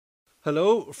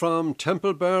Hello from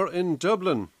Temple Bar in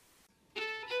Dublin.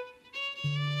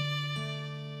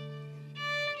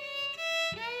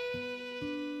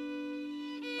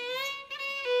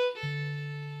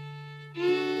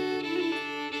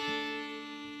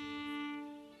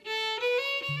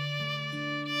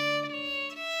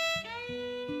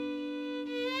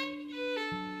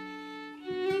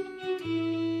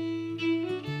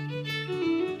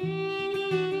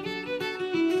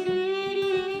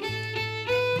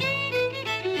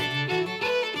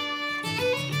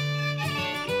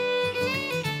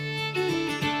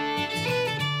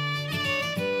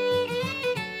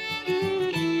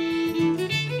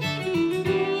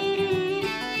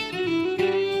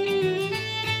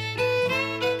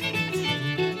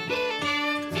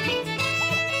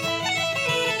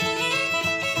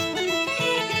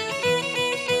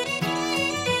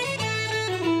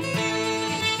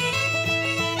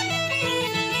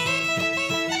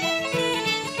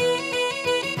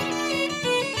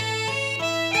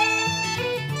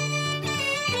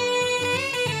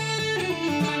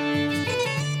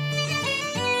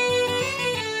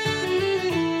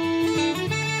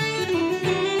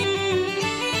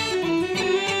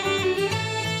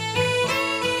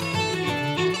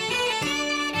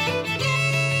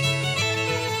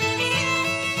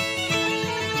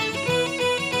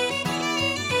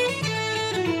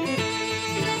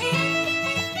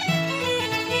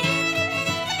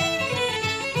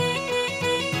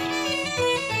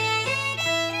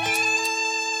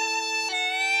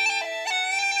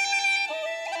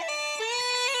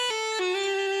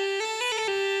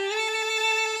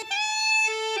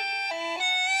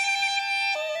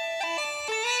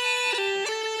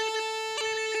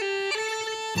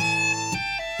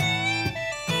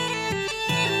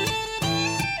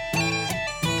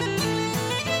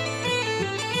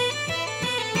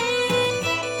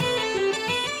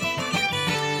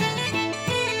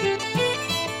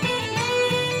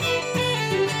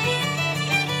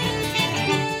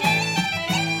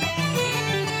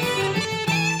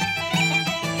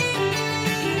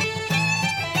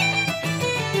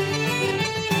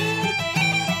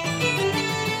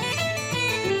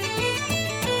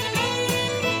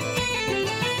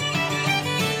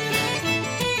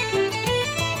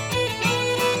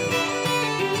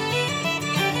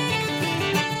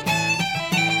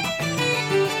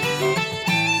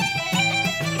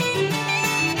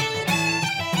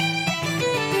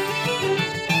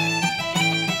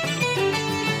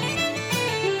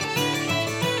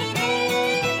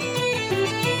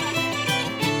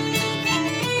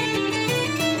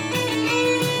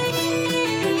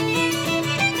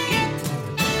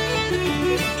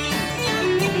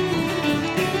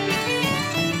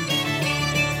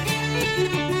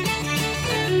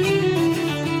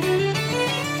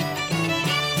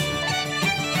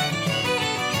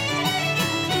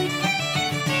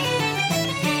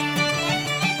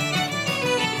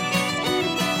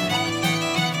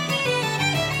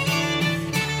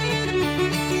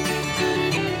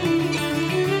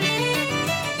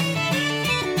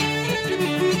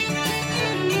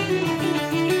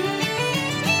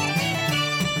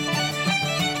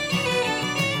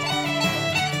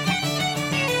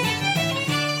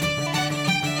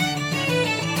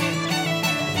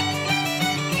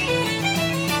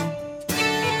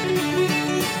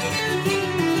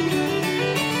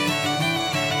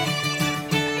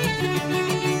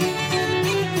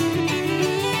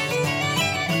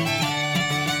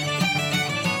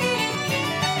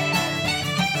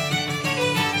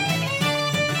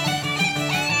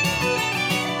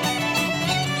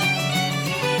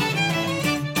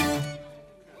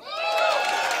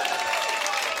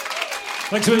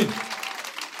 Thanks, William.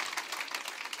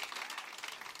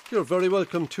 You're very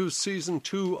welcome to Season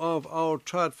 2 of our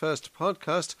Tradfest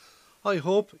podcast. I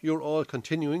hope you're all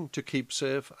continuing to keep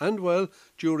safe and well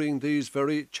during these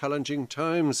very challenging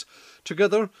times.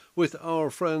 Together with our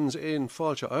friends in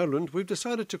Fáilte, Ireland, we've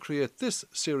decided to create this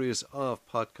series of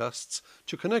podcasts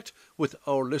to connect with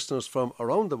our listeners from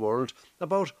around the world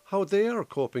about how they are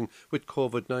coping with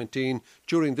COVID-19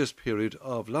 during this period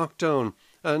of lockdown.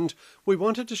 And we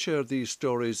wanted to share these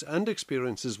stories and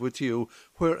experiences with you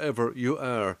wherever you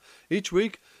are. Each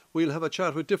week, we'll have a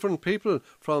chat with different people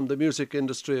from the music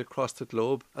industry across the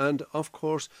globe. And, of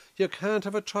course, you can't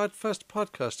have a Tradfest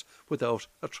podcast without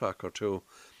a track or two.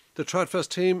 The Tradfest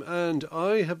team and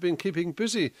I have been keeping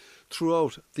busy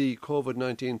throughout the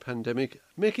COVID-19 pandemic,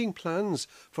 making plans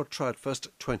for Tradfest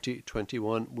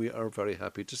 2021, we are very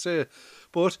happy to say.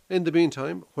 But in the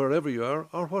meantime, wherever you are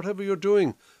or whatever you're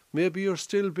doing, maybe you're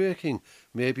still baking,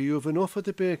 maybe you've enough of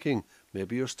the baking,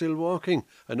 Maybe you're still walking,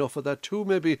 enough of that too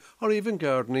maybe, or even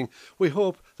gardening. We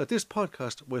hope that this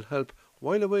podcast will help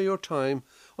while away your time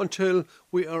until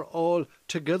we are all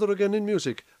together again in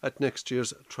music at next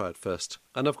year's Tradfest.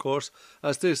 And of course,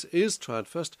 as this is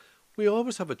Tradfest, we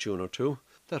always have a tune or two.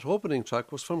 That opening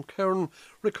track was from Karen,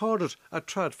 recorded at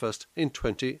Tradfest in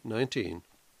 2019.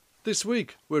 This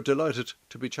week, we're delighted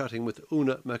to be chatting with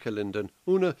Una McAlinden.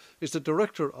 Una is the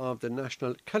director of the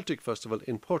National Celtic Festival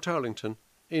in Portarlington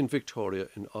in Victoria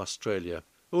in Australia.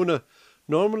 Una,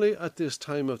 normally at this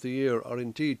time of the year, or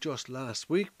indeed just last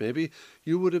week maybe,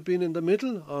 you would have been in the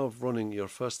middle of running your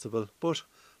festival, but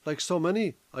like so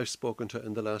many I've spoken to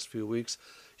in the last few weeks,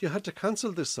 you had to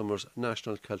cancel this summer's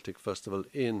National Celtic Festival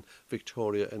in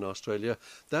Victoria in Australia.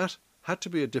 That had to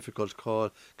be a difficult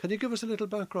call. Can you give us a little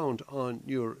background on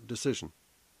your decision?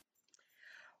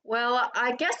 Well,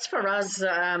 I guess for us,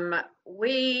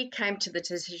 we came to the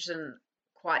decision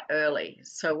quite early.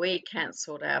 So we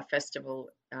cancelled our festival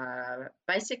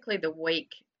basically the week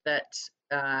that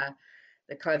the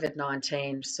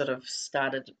COVID-19 sort of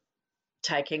started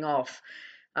taking off.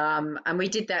 And we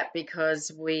did that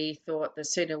because we thought the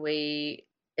sooner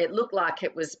it looked like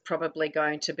it was probably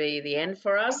going to be the end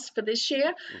for us for this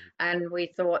year. And we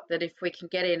thought that if we can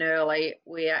get in early,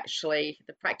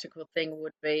 the practical thing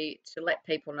would be to let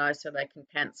people know so they can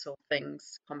cancel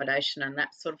things, accommodation and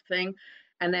that sort of thing.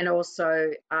 And then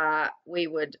also we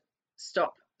would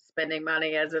stop spending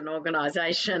money as an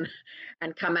organisation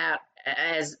and come out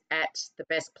as at the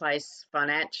best place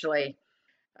financially,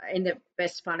 in the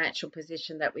best financial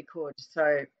position that we could.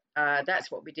 So that's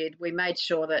what we did. We made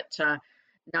sure that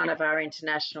none of our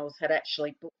internationals had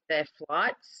actually booked their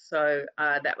flights. So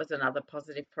that was another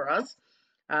positive for us.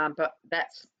 But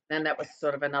that was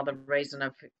sort of another reason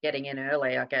of getting in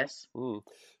early, I guess.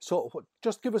 So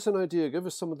just give us an idea, give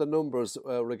us some of the numbers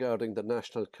regarding the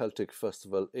National Celtic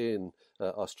Festival in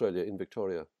Australia, in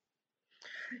Victoria.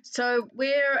 So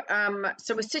we're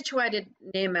situated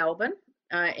near Melbourne,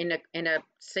 in a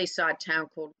seaside town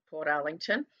called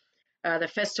Portarlington. The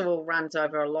festival runs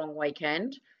over a long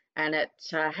weekend, and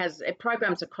it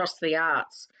programs across the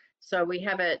arts. So we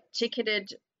have a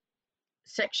ticketed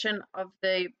section of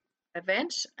the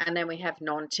event, and then we have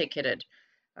non-ticketed.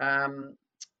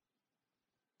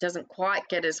 Doesn't quite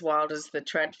get as wild as the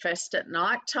Tradfest at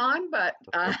night time, but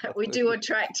we do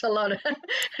attract a lot of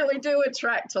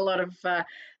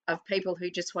people who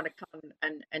just want to come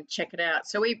and check it out.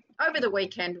 So over the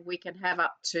weekend we can have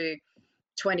up to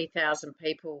 20,000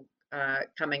 people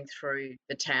coming through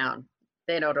the town.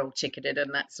 They're not all ticketed,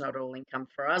 and that's not all income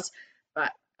for us,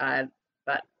 but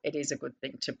it is a good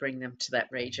thing to bring them to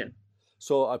that region.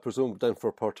 So I presume then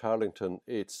for Portarlington,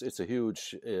 it's a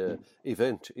huge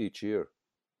event each year.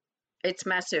 It's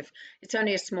massive. It's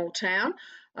only a small town,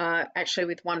 actually,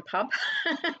 with one pub,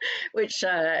 which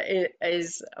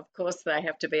is, of course, they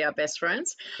have to be our best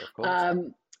friends. Of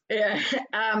course.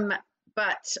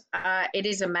 But it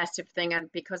is a massive thing,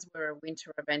 and because we're a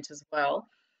winter event as well,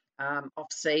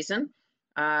 off season,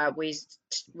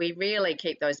 we really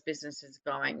keep those businesses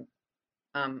going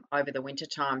over the winter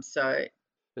time. So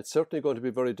it's certainly going to be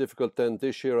very difficult then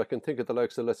this year. I can think of the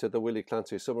likes of, let's say, the Willie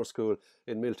Clancy Summer School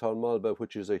in Milltown Malba,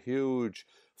 which is a huge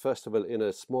festival in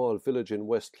a small village in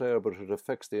West Clare, but it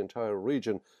affects the entire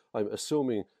region. I'm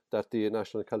assuming that the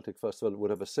National Celtic Festival would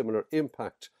have a similar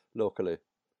impact locally.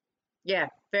 Yeah,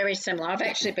 very similar. I've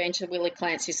actually been to Willie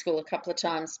Clancy School a couple of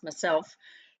times myself,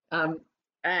 and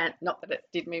not that it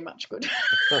did me much good.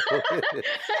 I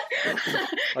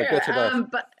get to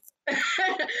that.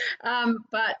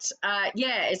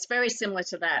 Yeah, it's very similar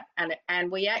to that,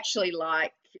 and we actually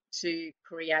like to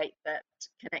create that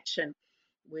connection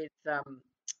with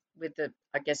the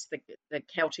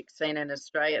Celtic scene in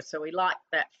Australia. So we like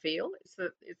that feel. It's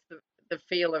the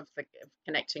feel of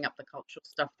connecting up the cultural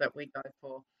stuff that we go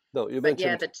for. No, you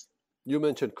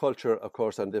mentioned culture, of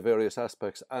course, and the various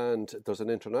aspects, and there's an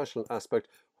international aspect.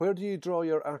 Where do you draw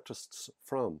your artists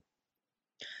from?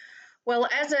 Well,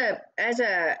 as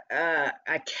a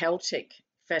Celtic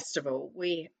festival,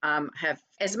 we have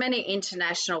as many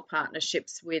international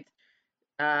partnerships with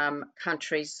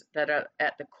countries that are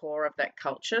at the core of that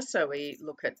culture. So we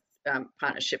look at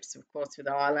partnerships, of course, with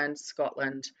Ireland,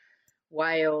 Scotland,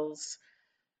 Wales,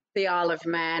 the Isle of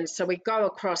Man. So we go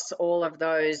across all of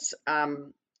those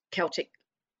Celtic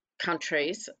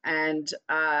countries and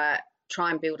try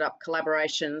and build up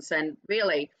collaborations. And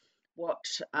really what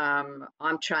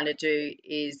I'm trying to do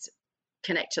is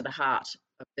connect to the heart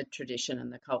of the tradition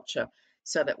and the culture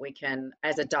so that we can,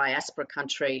 as a diaspora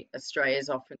country, Australia is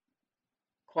often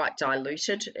quite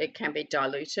diluted. It can be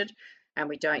diluted, and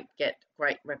we don't get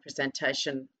great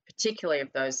representation, particularly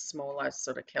of those smaller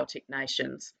sort of Celtic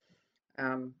nations.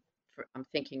 I'm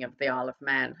thinking of the Isle of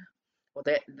Man, or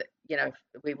you know,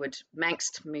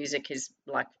 Manx music is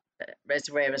like as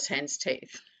rare as hen's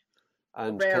teeth, or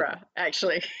And rarer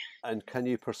actually. and can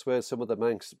you persuade some of the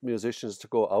Manx musicians to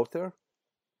go out there?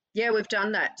 Yeah, we've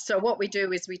done that. So what we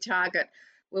do is we target.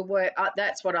 We'll work.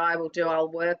 That's what I will do. I'll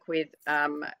work with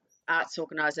arts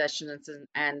organisations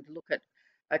and look at,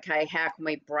 okay, how can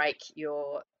we break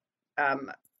your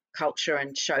culture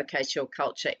and showcase your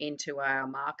culture into our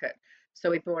market. So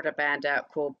we brought a band out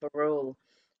called Barul,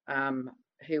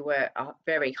 who were a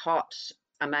very hot,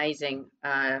 amazing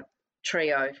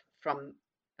trio from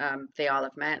the Isle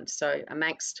of Man. So a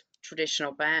Manx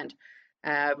traditional band.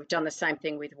 We've done the same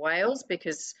thing with Wales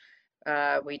because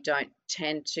we don't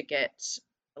tend to get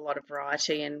a lot of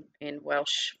variety in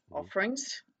Welsh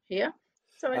offerings here.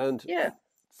 So And yeah.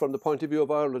 from the point of view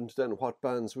of Ireland, then what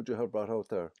bands would you have brought out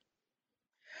there?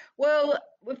 Well,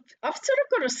 I've sort of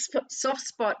got a soft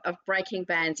spot of breaking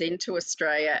bands into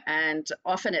Australia, and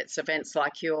often it's events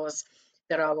like yours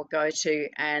that I will go to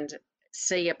and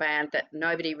see a band that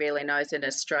nobody really knows in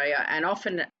Australia. And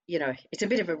often, you know, it's a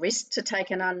bit of a risk to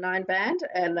take an unknown band,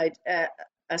 and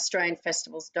Australian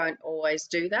festivals don't always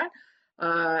do that.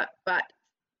 But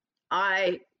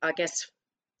I guess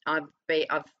I've been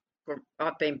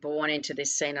I've been born into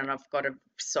this scene, and I've got a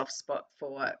soft spot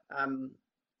for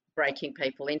breaking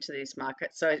people into this market.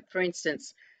 So, for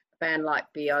instance, a band like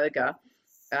Bioga,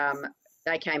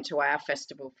 they came to our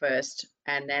festival first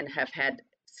and then have had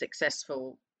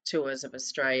successful tours of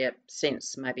Australia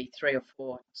since, maybe 3 or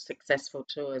 4 successful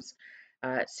tours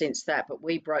since that. But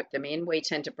we broke them in. We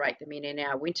tend to break them in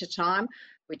our winter time,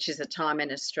 which is a time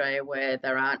in Australia where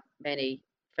there aren't many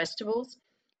festivals.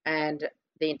 And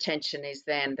the intention is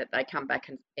then that they come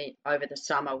back over the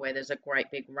summer where there's a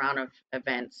great big run of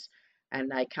events, and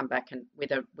they come back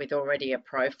with already a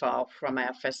profile from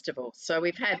our festival. So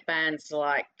we've had bands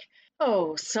like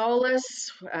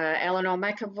Solus, Eleanor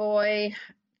McAvoy,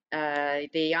 the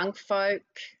Young Folk,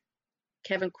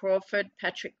 Kevin Crawford,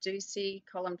 Patrick Ducey,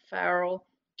 Colin Farrell,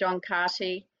 John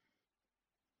Carty,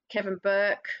 Kevin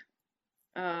Burke,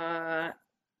 quite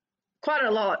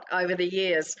a lot over the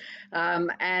years,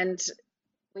 and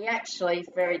we actually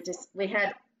we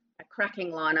had a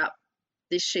cracking lineup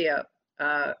this year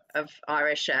of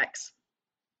Irish acts.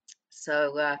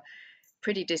 So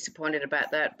pretty disappointed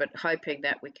about that, but hoping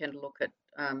that we can look at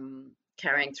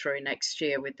carrying through next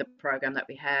year with the program that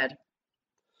we had.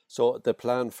 So the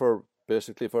plan for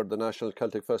basically for the National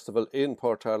Celtic Festival in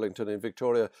Portarlington in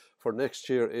Victoria for next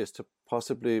year is to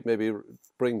possibly maybe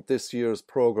bring this year's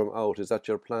program out. Is that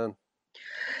your plan?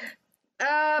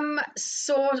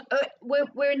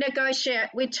 We're negotiating.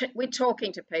 We're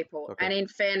talking to people, Okay. And in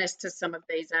fairness to some of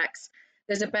these acts,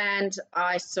 there's a band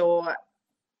I saw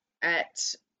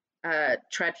at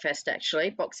Tradfest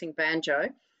actually, Boxing Banjo,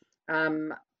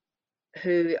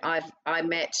 who I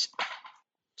met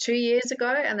 2 years ago,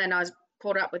 and then I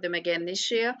caught up with them again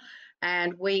this year,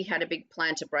 and we had a big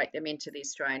plan to break them into the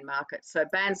Australian market. So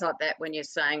bands like that, when you're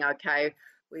saying, okay,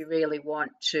 we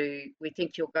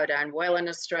think you'll go down well in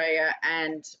Australia,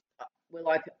 and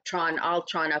I'll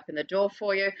try and open the door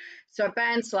for you. So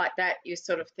bands like that, you're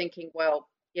sort of thinking, well,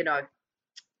 you know,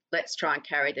 let's try and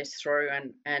carry this through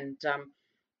and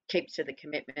keep to the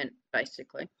commitment,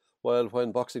 basically. Well,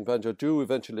 when Boxing Banjo do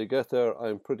eventually get there,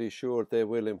 I'm pretty sure they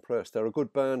will impress. They're a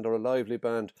good band, they're a lively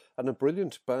band, and a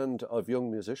brilliant band of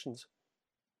young musicians.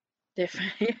 They're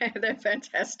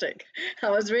fantastic.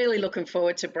 I was really looking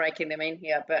forward to breaking them in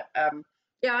here, but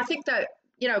yeah, I think that,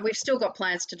 you know, we've still got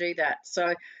plans to do that.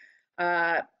 So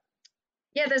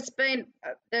yeah, there's been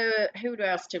who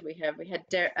else did we have? We had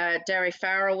Derry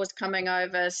Farrell was coming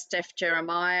over, Steph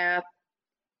Jeremiah.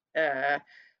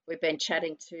 We've been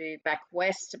chatting to Back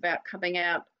West about coming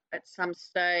out at some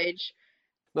stage.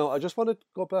 Now, I just want to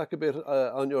go back a bit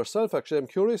on yourself, actually. I'm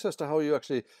curious as to how you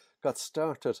actually got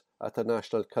started at the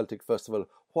National Celtic Festival.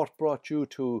 What brought you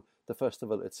to the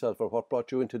festival itself, or what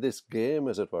brought you into this game,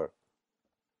 as it were?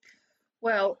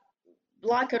 Well,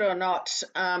 like it or not,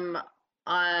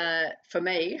 for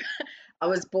me, I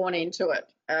was born into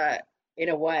it in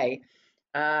a way.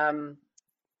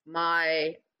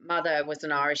 My mother was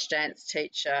an Irish dance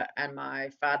teacher, and my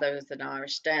father was an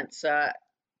Irish dancer.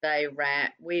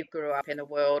 We grew up in a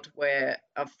world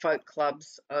of folk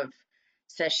clubs, of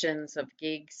sessions, of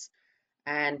gigs,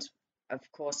 and of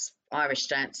course Irish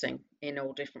dancing in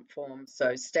all different forms.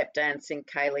 So step dancing,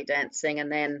 ceilidh dancing,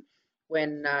 and then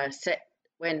when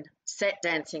set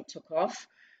dancing took off,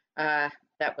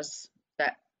 that was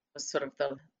sort of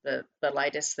the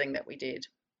latest thing that we did.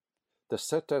 The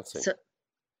set dancing.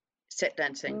 set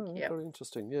dancing. Oh, Yeah. very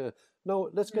interesting. Yeah. Now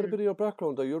let's get a Mm. bit of your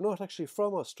background. Though you're not actually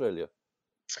from Australia.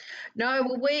 No,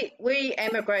 well, we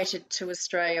emigrated to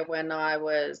Australia when I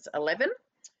was 11,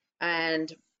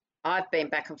 and I've been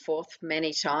back and forth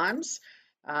many times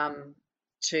um,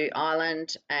 to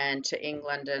Ireland and to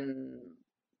England and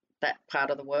that part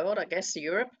of the world, I guess,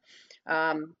 Europe.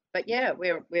 But yeah,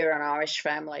 we're an Irish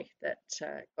family that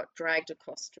got dragged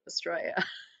across to Australia.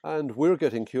 And we're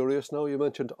getting curious now. You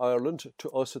mentioned Ireland.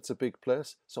 To us, it's a big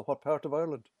place. So, what part of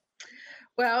Ireland?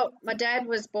 Well, my dad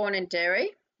was born in Derry.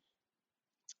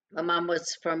 My mum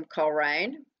was from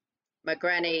Coleraine. My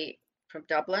granny from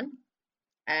Dublin,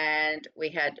 and we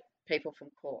had people from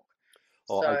Cork.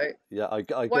 Oh, I, So yeah, I one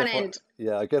get what. end,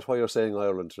 Yeah, I get why you're saying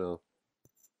Ireland now.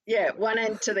 yeah, one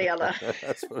end to the other.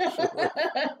 That's for sure.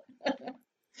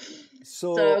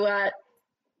 So, So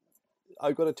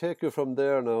I'm going to take you from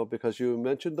there now because you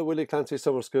mentioned the Willie Clancy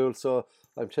Summer School. So,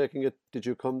 I'm taking it. Did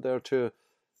you come there to?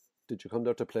 Did you come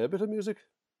there to play a bit of music?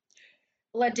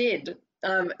 well, I did.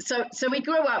 So we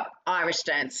grew up Irish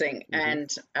dancing Hmm. and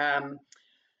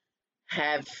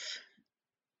have,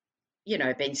 you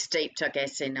know, been steeped, I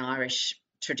guess, in Irish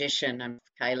tradition and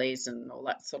Cayleys and all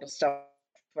that sort of stuff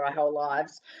for our whole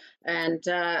lives. And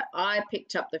I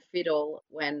picked up the fiddle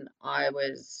when I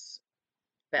was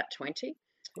about 20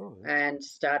 Oh, yeah. and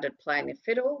started playing the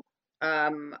fiddle.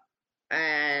 Um,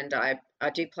 and I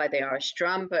do play the Irish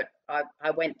drum, but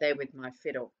I went there with my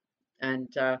fiddle. And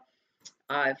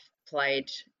I've played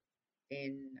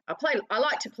I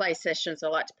like to play sessions, I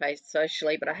like to play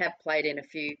socially, but I have played in a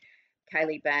few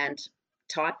Kaylee band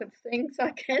type of things,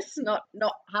 I guess, not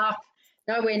half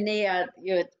nowhere near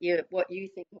your what you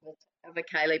think of a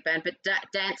Kaylee band, but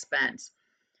dance bands.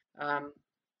 Um,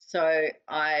 so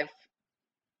I've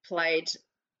played,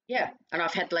 yeah, and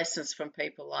I've had lessons from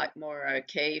people like Maura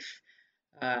O'Keeffe,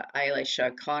 Ailish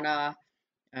O'Connor,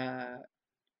 uh,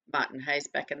 Martin Hayes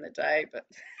back in the day, but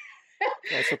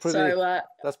That's a pretty. so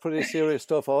That's pretty serious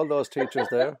stuff. All those teachers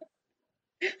there.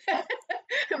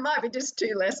 it might be just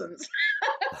two lessons.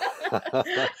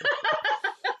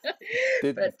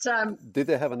 did But did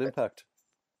they have an impact?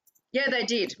 yeah, they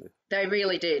did. They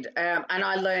really did. And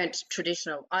I learned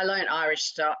traditional. I learned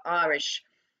Irish.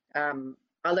 Um,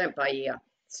 I learned by ear.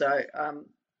 So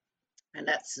and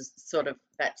that's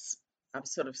I'm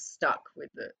sort of stuck with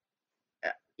the.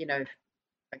 You know,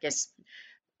 I guess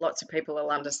lots of people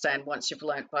will understand once you've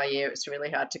learnt by ear. It's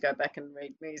really hard to go back and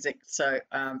read music. So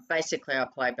basically, I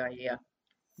play by ear.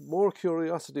 More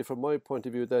curiosity from my point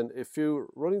of view then, if you're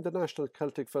running the National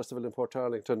Celtic Festival in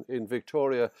Portarlington in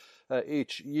Victoria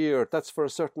each year, that's for a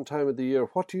certain time of the year.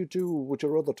 What do you do with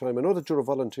your other time? I know that you're a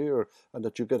volunteer and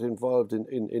that you get involved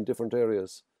in different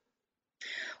areas.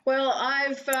 Well,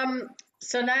 I've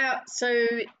so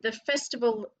the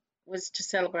festival was to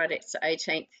celebrate its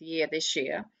 18th year this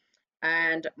year,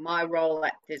 and my role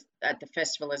at the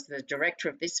festival as the director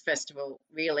of this festival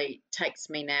really takes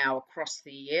me now across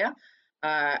the year.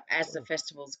 As the Oh,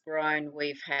 festival's grown,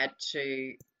 we've had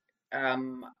to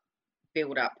um,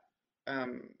 build up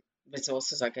um,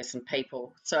 resources, I guess, and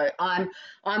people. So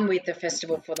I'm with the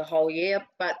festival for the whole year,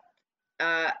 but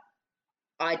uh,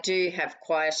 I do have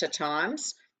quieter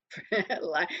times.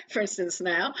 Like for instance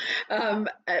now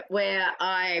where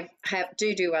I have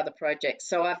do other projects,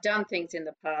 so I've done things in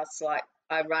the past like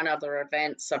I run other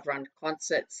events, I've run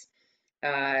concerts.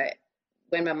 uh,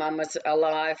 when my mum was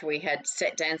alive we had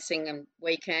set dancing and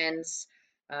weekends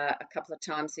a couple of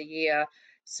times a year.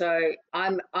 So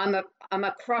I'm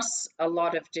across a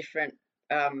lot of different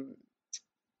um,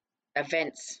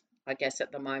 events, I guess,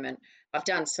 at the moment. I've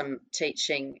done some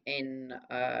teaching in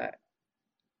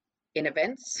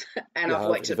events, and you I've have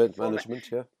worked at event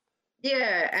management, yeah.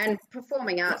 yeah, and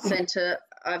performing arts centre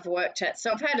I've worked at.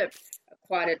 So I've had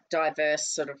quite a diverse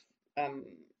sort of um,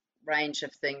 range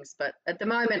of things, but at the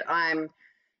moment I'm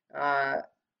uh,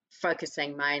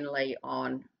 focusing mainly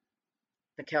on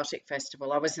the Celtic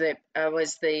Festival. I was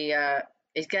the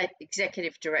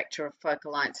executive director of Folk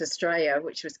Alliance Australia,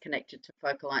 which was connected to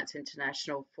Folk Alliance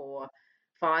International for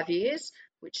 5 years,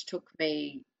 which took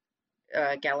me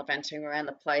gallivanting around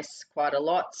the place quite a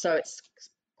lot. So it's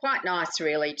quite nice,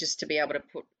 really, just to be able to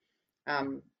put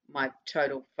my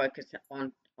total focus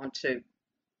onto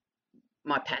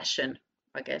my passion,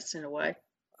 I guess, in a way.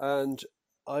 And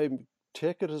I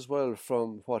take it as well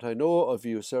from what I know of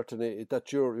you, certainly,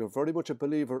 that you're very much a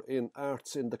believer in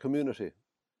arts in the community.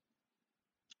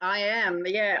 I am,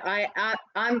 yeah.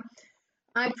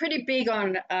 I'm pretty big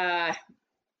on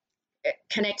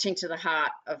connecting to the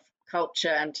heart of culture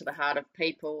and to the heart of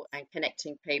people and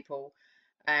connecting people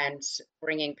and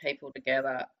bringing people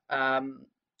together.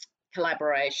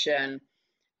 Collaboration,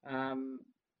 um,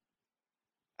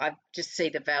 I just see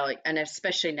the value, and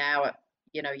especially now,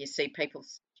 you see people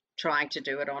trying to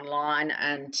do it online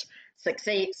and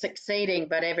succeeding,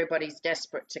 but everybody's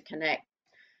desperate to connect.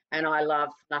 And I love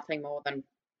nothing more than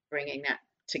bringing that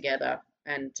together.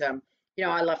 And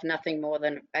I love nothing more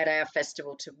than at our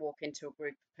festival to walk into a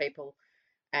group of people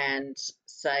and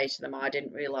say to them, I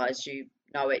didn't realize you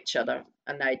know each other,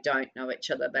 and they don't know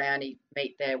each other. They only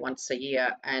meet there once a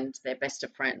year, and they're best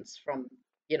of friends from,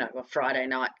 a Friday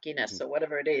night Guinness or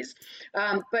whatever it is.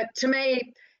 But to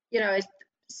me,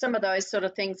 some of those sort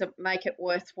of things that make it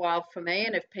worthwhile for me.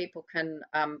 And if people can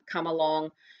come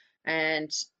along and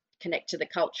connect to the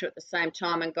culture at the same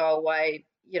time and go away,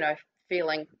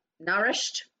 feeling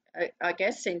nourished, I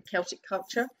guess, in Celtic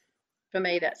culture, for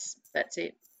me, that's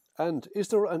it. And is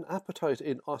there an appetite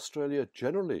in Australia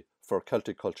generally for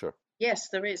Celtic culture? Yes,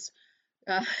 there is.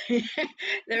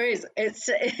 There is.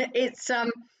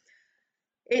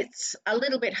 It's a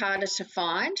little bit harder to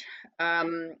find,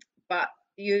 but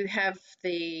you have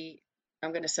the.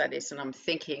 I'm going to say this, and I'm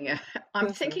thinking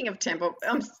of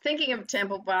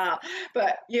Temple Bar,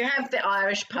 but you have the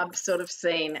Irish pub sort of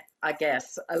scene, I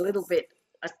guess, a little bit,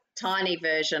 a tiny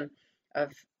version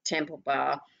of Temple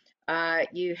Bar.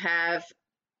 You have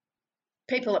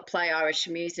people that play Irish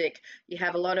music. You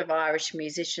have a lot of Irish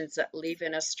musicians that live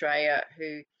in Australia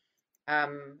who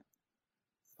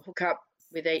hook up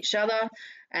with each other,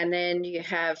 and then you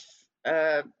have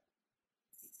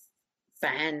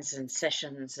bands and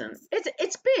sessions, and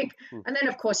it's big. And then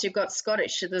of course you've got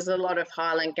Scottish. There's a lot of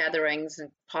Highland gatherings and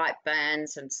pipe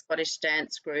bands and Scottish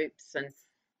dance groups and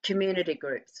community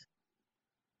groups.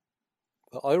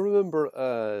 I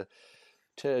remember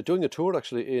doing a tour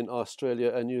actually in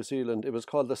Australia and New Zealand. It was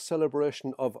called the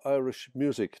Celebration of Irish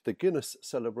Music, the Guinness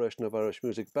Celebration of Irish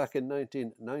Music, back in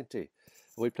 1990.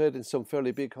 We played in some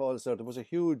fairly big halls there. There was a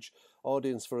huge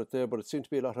audience for it there, but it seemed to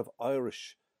be a lot of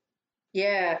Irish.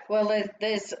 Yeah, well,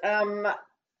 there's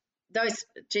those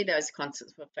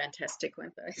concerts were fantastic,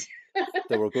 weren't they?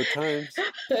 They were good times.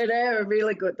 They were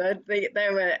really good. They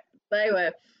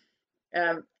were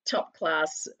top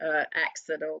class acts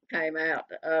that all came out.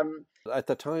 At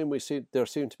the time, there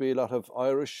seemed to be a lot of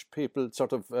Irish people,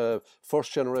 sort of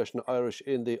first generation Irish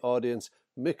in the audience,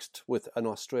 mixed with an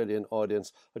Australian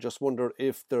audience. I just wonder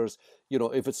if there's,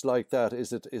 if it's like that,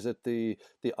 is it the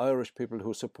Irish people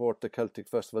who support the Celtic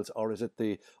festivals, or is it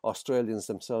the Australians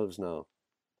themselves now?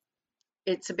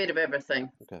 It's a bit of everything.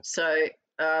 Okay. So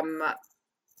and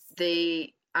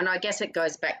I guess it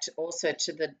goes back also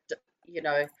to the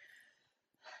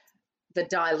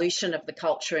dilution of the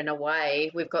culture in a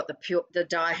way. We've got the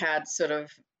diehard sort of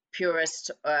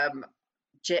purist,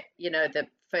 the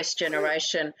first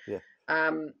generation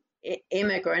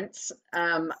immigrants.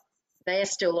 They're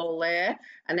still all there,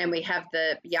 and then we have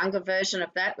the younger version of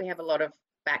that. We have a lot of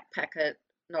backpacker,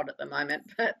 not at the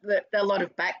moment, but a lot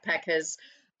of backpackers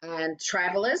and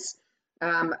travellers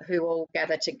who all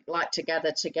like to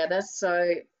gather together.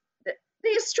 So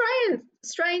the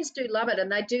Australians do love it,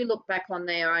 and they do look back on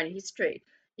their own history.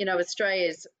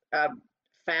 Australia's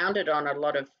founded on a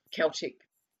lot of Celtic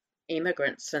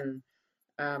immigrants and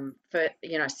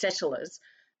settlers.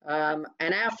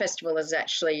 And our festival is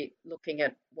actually looking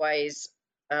at ways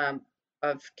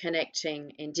of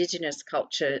connecting Indigenous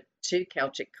culture to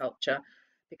Celtic culture,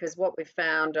 because what we've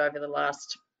found over the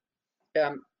last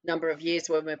number of years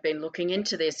when we've been looking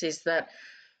into this is that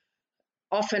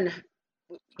often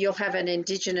you'll have an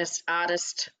Indigenous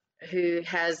artist who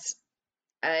has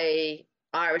a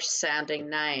Irish sounding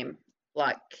name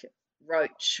like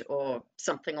Roach or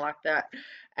something like that.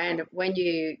 And when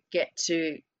you get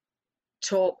to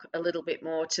talk a little bit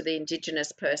more to the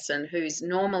Indigenous person who's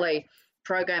normally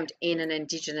programmed in an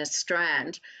Indigenous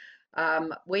strand,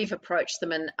 we've approached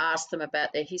them and asked them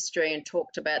about their history and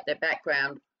talked about their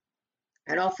background.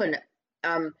 And often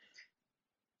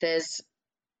there's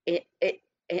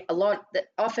a lot that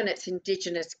often it's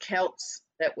Indigenous Celts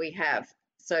that we have.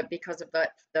 So because of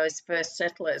those first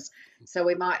settlers, so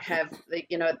we might have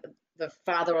the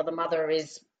father or the mother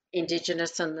is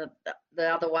Indigenous and the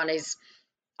other one is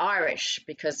Irish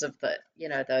because of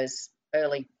those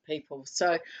early people.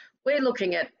 So we're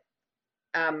looking at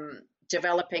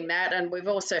developing that, and we've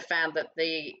also found that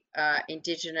the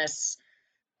Indigenous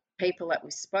people that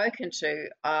we've spoken to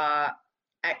are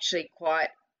actually quite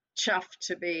chuffed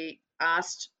to be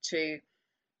asked to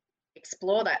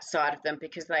explore that side of them,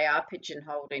 because they are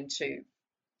pigeonholed into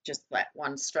just that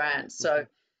one strand. So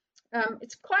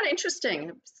it's quite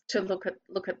interesting to look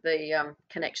at the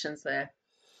connections there.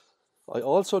 I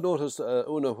also noticed,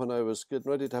 Una, when I was getting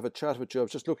ready to have a chat with you, I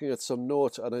was just looking at some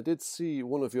notes, and I did see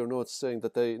one of your notes saying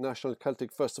that the National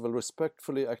Celtic Festival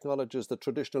respectfully acknowledges the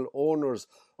traditional owners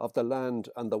of the land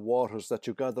and the waters that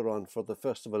you gather on for the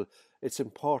festival. It's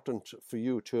important for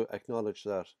you to acknowledge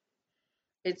that.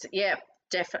 It's, yeah,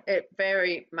 definitely, it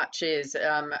very much is.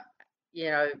 You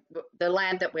know, the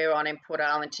land that we're on in Port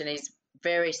Arlington is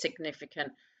very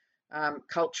significant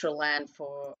cultural land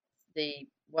for the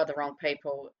Wathaurong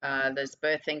people. There's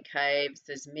birthing caves,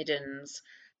 there's middens,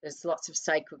 there's lots of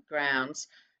sacred grounds.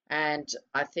 And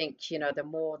I think, you know, the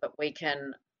more that we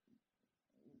can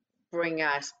bring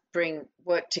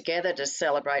work together to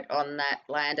celebrate on that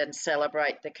land and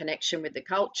celebrate the connection with the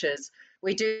cultures.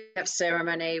 We do have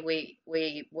ceremony.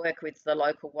 We work with the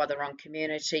local Wathaurong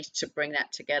community to bring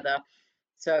that together.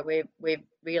 So we're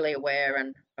really aware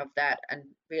of that, and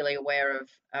really aware of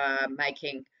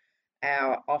making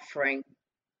our offering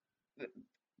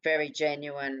very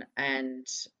genuine and,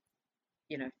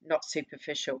 you know, not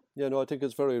superficial. Yeah, no, I think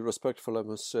it's very respectful, I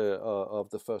must say, of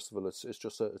the festival. It's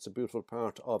just it's a beautiful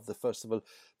part of the festival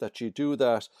that you do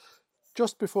that.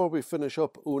 Just before we finish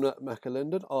up, Una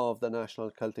McAlinden of the National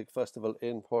Celtic Festival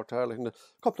in Port Arlington, a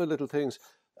couple of little things.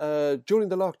 During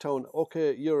the lockdown,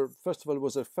 okay, your festival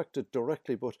was affected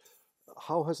directly, but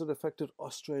how has it affected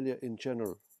Australia in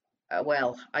general?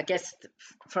 Well, I guess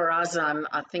for us,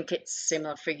 I think it's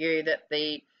similar for you, that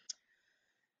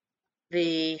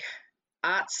the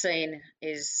art scene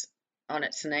is on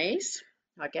its knees,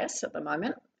 I guess, at the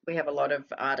moment. We have a lot of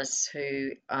artists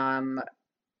who aren't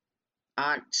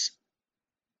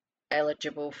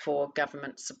eligible for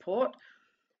government support.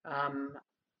 Um,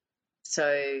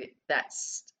 so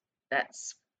that's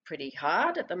pretty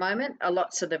hard at the moment.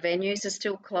 Lots of the venues are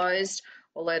still closed,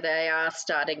 although they are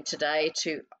starting today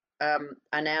to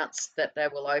announce that they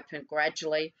will open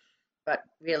gradually, but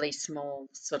really small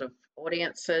sort of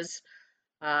audiences.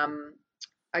 Um,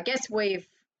 I guess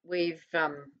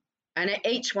and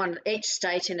each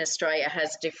state in Australia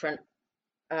has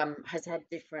had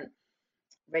different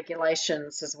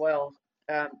regulations as well.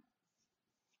 Um,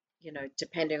 you know,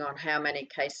 depending on how many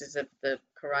cases of the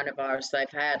coronavirus they've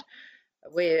had.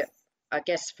 We're, I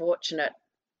guess, fortunate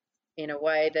in a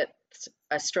way that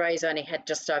Australia's only had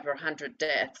just over 100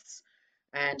 deaths,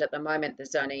 and at the moment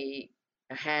there's only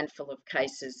a handful of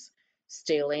cases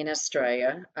still in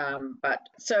Australia. But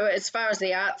so as far as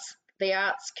the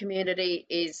arts community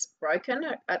is broken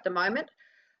at the moment.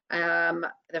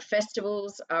 The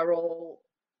festivals are all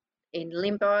in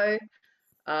limbo.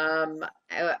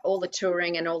 All the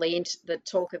touring and all the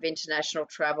talk of international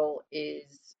travel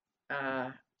is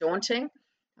daunting,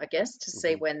 I guess, to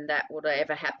see Hmm. when that would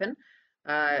ever happen.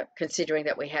 Considering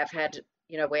that we have had,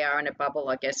 you know, we are in a bubble,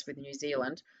 I guess, with New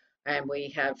Zealand, and we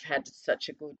have had such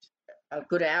a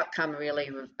good outcome, really,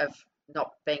 of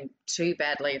not being too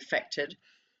badly affected.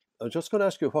 I was just going to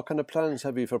ask you, what kind of plans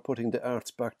have you for putting the arts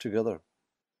back together?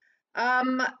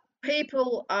 Um,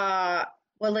 People are,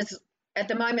 well, there's at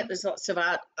the moment there's lots of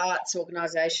arts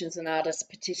organisations and artists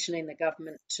petitioning the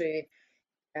government to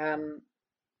um,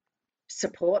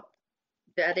 support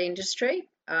that industry.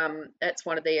 That's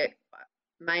one of the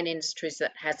main industries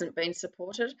that hasn't been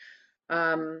supported,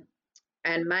 um,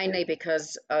 and mainly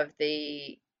because of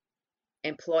the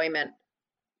employment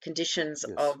conditions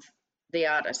Yes. of the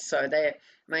artists. So they're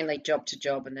mainly job to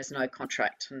job, and there's no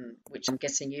contract, and which I'm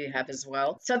guessing you have as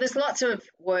well. So there's lots of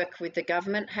work with the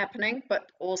government happening, but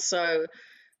also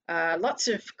lots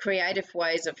of creative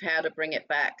ways of how to bring it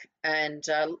back, and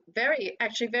very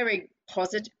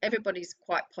positive. Everybody's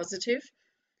quite positive,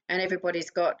 and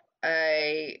everybody's got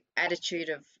a attitude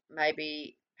of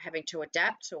maybe having to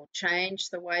adapt or change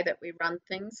the way that we run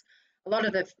things. A lot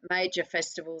of the major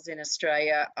festivals in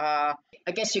Australia are,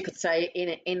 I guess you could say,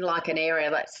 in like an area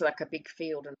that's like a big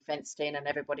field and fenced in, and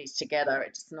everybody's together.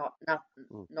 It's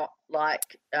Mm. not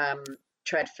like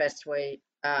Tradfest, where you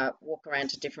walk around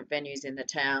to different venues in the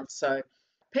town. So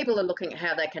people are looking at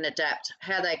how they can adapt,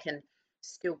 how they can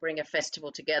still bring a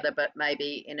festival together, but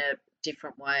maybe in a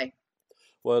different way.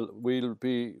 Well, we'll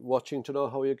be watching to know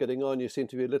how you're getting on. You seem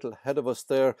to be a little ahead of us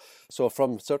there. So,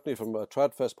 certainly from a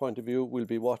Tradfest point of view, we'll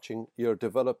be watching your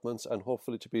developments and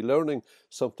hopefully to be learning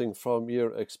something from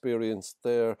your experience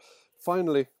there.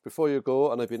 Finally, before you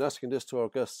go, and I've been asking this to our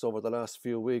guests over the last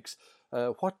few weeks,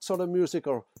 what sort of music,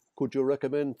 or could you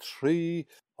recommend 3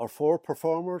 or 4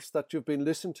 performers that you've been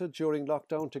listening to during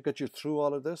lockdown to get you through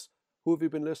all of this? Who have you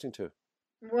been listening to?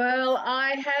 Well,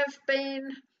 I have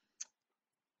been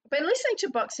listening to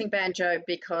Boxing Banjo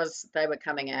because they were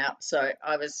coming out. So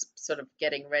I was sort of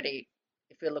getting ready.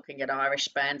 If you're looking at Irish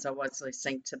bands, I was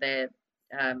listening to their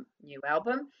new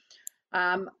album.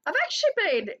 I've actually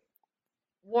been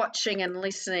watching and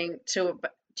listening to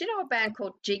do you know a band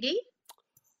called Jiggy?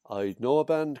 I know a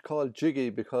band called Jiggy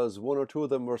because one or two of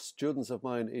them were students of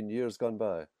mine in years gone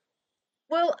by.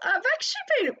 Well, I've actually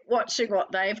been watching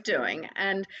what they're doing,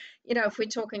 and if we're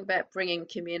talking about bringing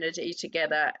community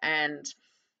together and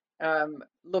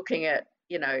looking at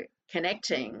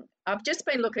connecting, I've just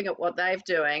been looking at what they're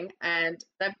doing, and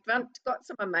they've got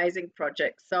some amazing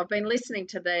projects. So I've been listening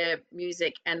to their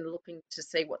music and looking to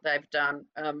see what they've done.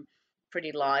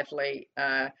 Pretty lively,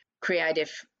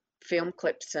 creative film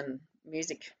clips and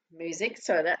music.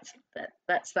 So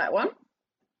that's that one.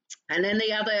 And then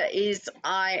the other is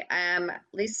I am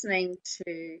listening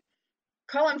to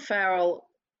Colin Farrell,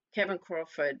 Kevin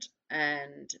Crawford,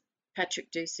 and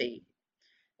Patrick Ducey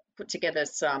put together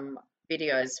some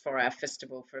videos for our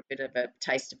festival for a bit of a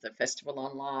taste of the festival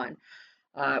online,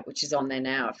 which is on there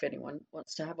now if anyone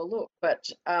wants to have a look. But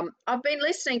I've been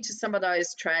listening to some of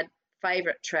those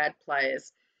favourite trad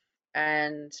players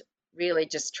and really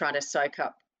just trying to soak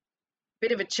up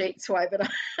bit of a cheat sway, but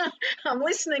I'm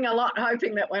listening a lot,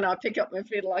 hoping that when I pick up my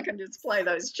fiddle, I can just play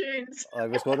those tunes. I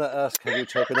was going to ask, have you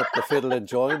taken up the fiddle and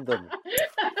joined them?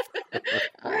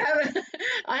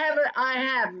 I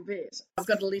have a bit. I've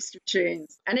got a list of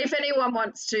tunes, and if anyone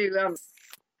wants to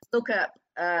look up,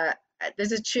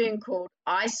 there's a tune called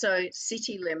ISO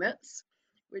City Limits,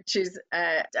 which is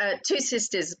two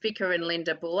sisters, Vika and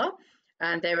Linda Buller.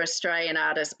 And they're Australian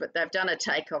artists, but they've done a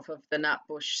takeoff of the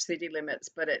Nutbush City Limits,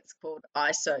 but it's called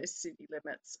ISO City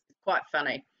Limits. Quite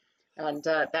funny, and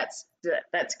that's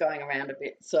going around a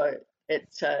bit. So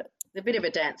it's a bit of a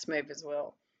dance move as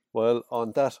well. Well,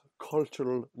 on that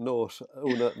cultural note,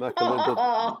 Una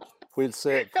McAlinden, we'll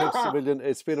say thanks a million.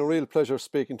 It's been a real pleasure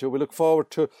speaking to you. We look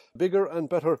forward to bigger and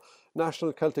better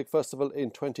National Celtic Festival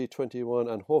in 2021,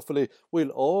 and hopefully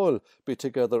we'll all be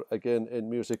together again in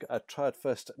music at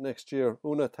Tradfest next year.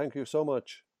 Una, thank you so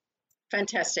much.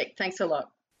 Fantastic. Thanks a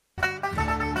lot.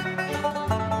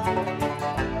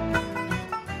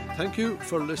 Thank you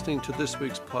for listening to this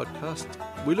week's podcast.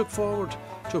 We look forward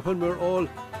to when we're all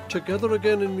together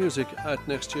again in music at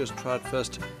next year's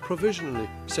Tradfest, provisionally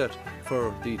set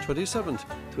for the 27th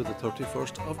to the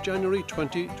 31st of January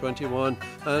 2021.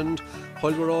 And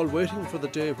while we're all waiting for the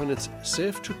day when it's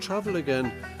safe to travel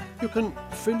again, you can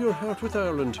fill your heart with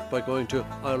Ireland by going to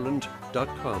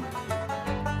Ireland.com.